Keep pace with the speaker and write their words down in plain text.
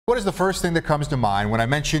What is the first thing that comes to mind when I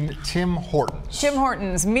mention Tim Hortons? Tim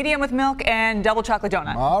Hortons, medium with milk and double chocolate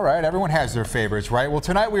donut. All right, everyone has their favorites, right? Well,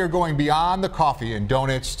 tonight we are going beyond the coffee and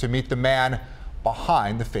donuts to meet the man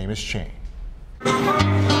behind the famous chain.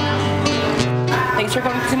 Thanks for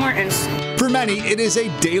coming to Tim Hortons. For many, it is a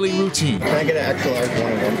daily routine. Can I get an extra large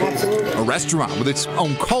one of them, please? A restaurant with its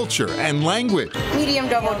own culture and language. Medium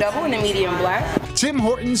double and a medium black. Tim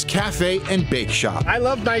Hortons Cafe and Bake Shop. I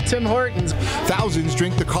love my Tim Hortons. Thousands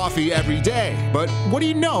drink the coffee every day. But what do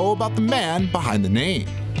you know about the man behind the name?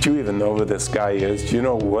 Do you even know who this guy is? Do you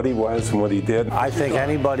know what he was and what he did? I think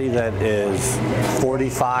anybody that is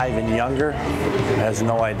 45 and younger has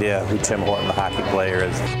no idea who Tim Horton, the hockey player,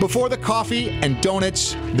 is. Before the coffee and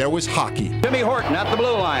donuts, there was hockey. Timmy Horton at the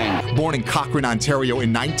blue line. Born in Cochrane, Ontario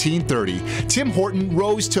in 1930, Tim Horton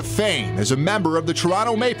rose to fame as a member of the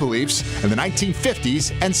Toronto Maple Leafs in the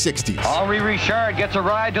 1950s and 60s. Henri Richard gets a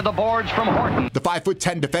ride to the boards from Horton. The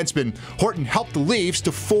 5'10" defenseman, Horton helped the Leafs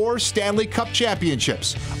to 4 Stanley Cup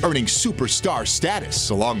championships, earning superstar status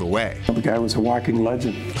along the way. The guy was a walking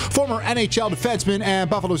legend. Former NHL defenseman and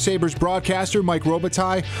Buffalo Sabres broadcaster Mike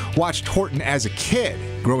Robitaille watched Horton as a kid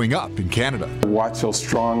growing up in Canada. Watched how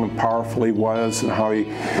strong and powerful he was and how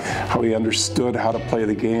he understood how to play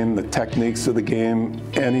the game, the techniques of the game,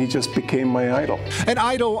 and he just became my idol. An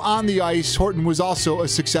idol on the ice, Horton was also a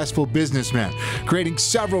successful businessman, creating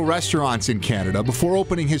several restaurants in Canada before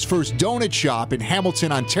opening his first donut shop in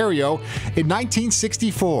Hamilton, Ontario in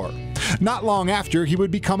 1964. Not long after, he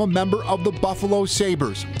would become a member of the Buffalo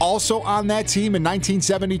Sabres. Also on that team in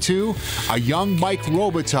 1972, a young Mike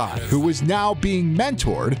Robitaille, who was now being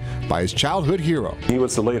mentored by his childhood hero. He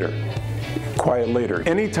was the leader, quiet leader.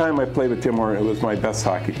 Anytime I played with Tim Horton, it was my best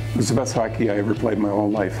hockey. It was the best hockey I ever played my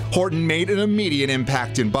whole life. Horton made an immediate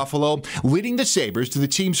impact in Buffalo, leading the Sabres to the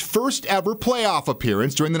team's first ever playoff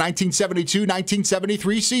appearance during the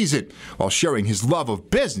 1972-1973 season, while sharing his love of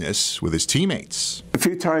business with his teammates. A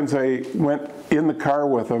few times I went in the car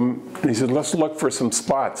with him, and he said, let's look for some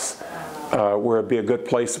spots where it'd be a good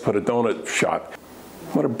place to put a donut shop.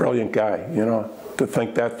 What a brilliant guy, you know, to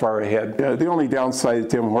think that far ahead. The only downside to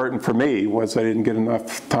Tim Horton for me was I didn't get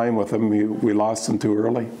enough time with him. We lost him too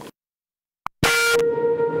early.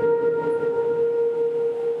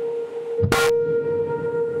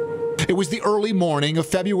 It was the early morning of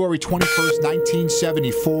February 21st,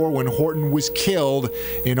 1974, when Horton was killed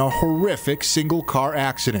in a horrific single-car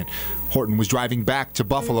accident. Horton was driving back to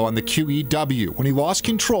Buffalo on the QEW when he lost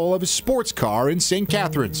control of his sports car in St.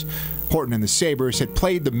 Catharines. Horton and the Sabres had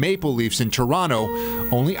played the Maple Leafs in Toronto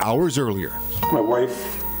only hours earlier. My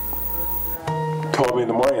wife told me in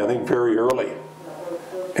the morning, I think very early,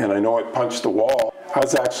 and I know I punched the wall. I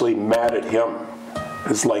was actually mad at him.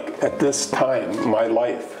 It's like, at this time in my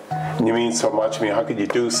life, and you mean so much to me, how could you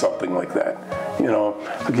do something like that? You know,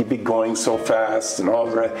 how could you be going so fast and all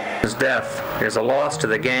that? His death is a loss to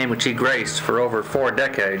the game which he graced for over 4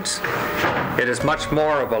 decades. It is much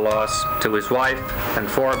more of a loss to his wife and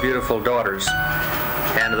 4 beautiful daughters,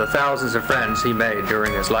 and to the thousands of friends he made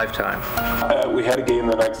during his lifetime. We had a game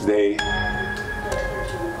the next day,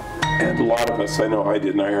 and a lot of us, I know I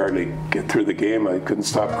didn't, I hardly get through the game. I couldn't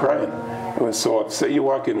stop crying. I was so upset. You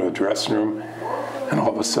walk into a dressing room, and all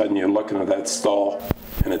of a sudden you're looking at that stall,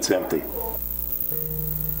 and it's empty.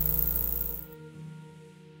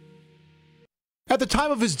 At the time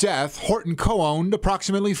of his death, Horton co-owned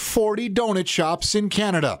approximately 40 donut shops in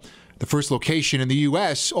Canada. The first location in the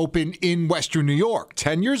U.S. opened in Western New York,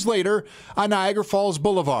 10 years later on Niagara Falls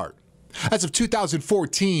Boulevard. As of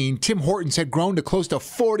 2014, Tim Hortons had grown to close to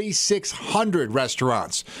 4,600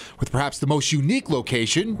 restaurants, with perhaps the most unique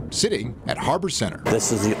location sitting at Harbor Center.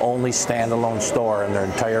 This is the only standalone store in their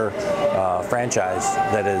entire franchise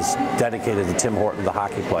that is dedicated to Tim Horton, the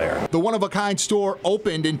hockey player. The one-of-a-kind store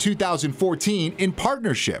opened in 2014 in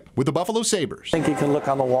partnership with the Buffalo Sabres. I think you can look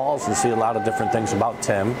on the walls and see a lot of different things about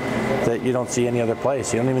Tim that you don't see any other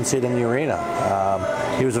place. You don't even see it in the arena.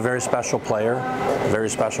 He was a very special player, very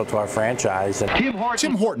special to our franchise.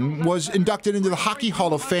 Tim Horton was inducted into the Hockey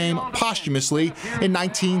Hall of Fame posthumously in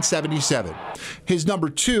 1977. His number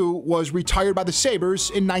 2 was retired by the Sabres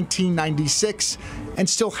in 1996 and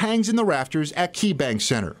still hangs in the rafters at KeyBank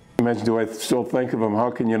Center. Imagine, do I still think of him? How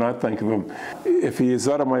can you not think of him? If he is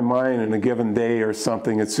out of my mind in a given day or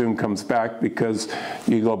something, it soon comes back because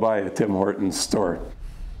you go by a Tim Hortons store.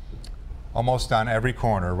 Almost on every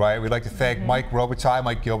corner, right? We'd like to thank Mike Robitaille,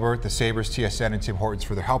 Mike Gilbert, the Sabres, TSN, and Tim Hortons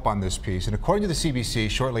for their help on this piece. And according to the CBC,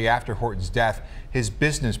 shortly after Horton's death, his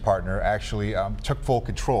business partner actually took full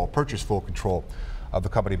control, purchased full control of the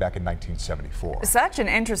company back in 1974. Such an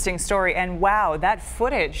interesting story, and wow, that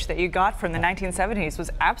footage that you got from the 1970s was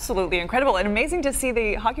absolutely incredible, and amazing to see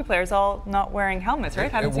the hockey players all not wearing helmets,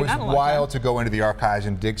 right? Haven't seen that in a long time. It was wild to go into the archives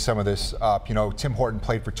and dig some of this up. You know, Tim Horton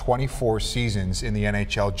played for 24 seasons in the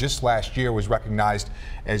NHL. Just last year was recognized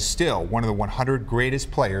as still one of the 100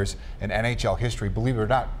 greatest players in NHL history. Believe it or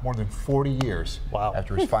not, more than 40 years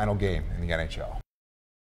after his final game in the NHL.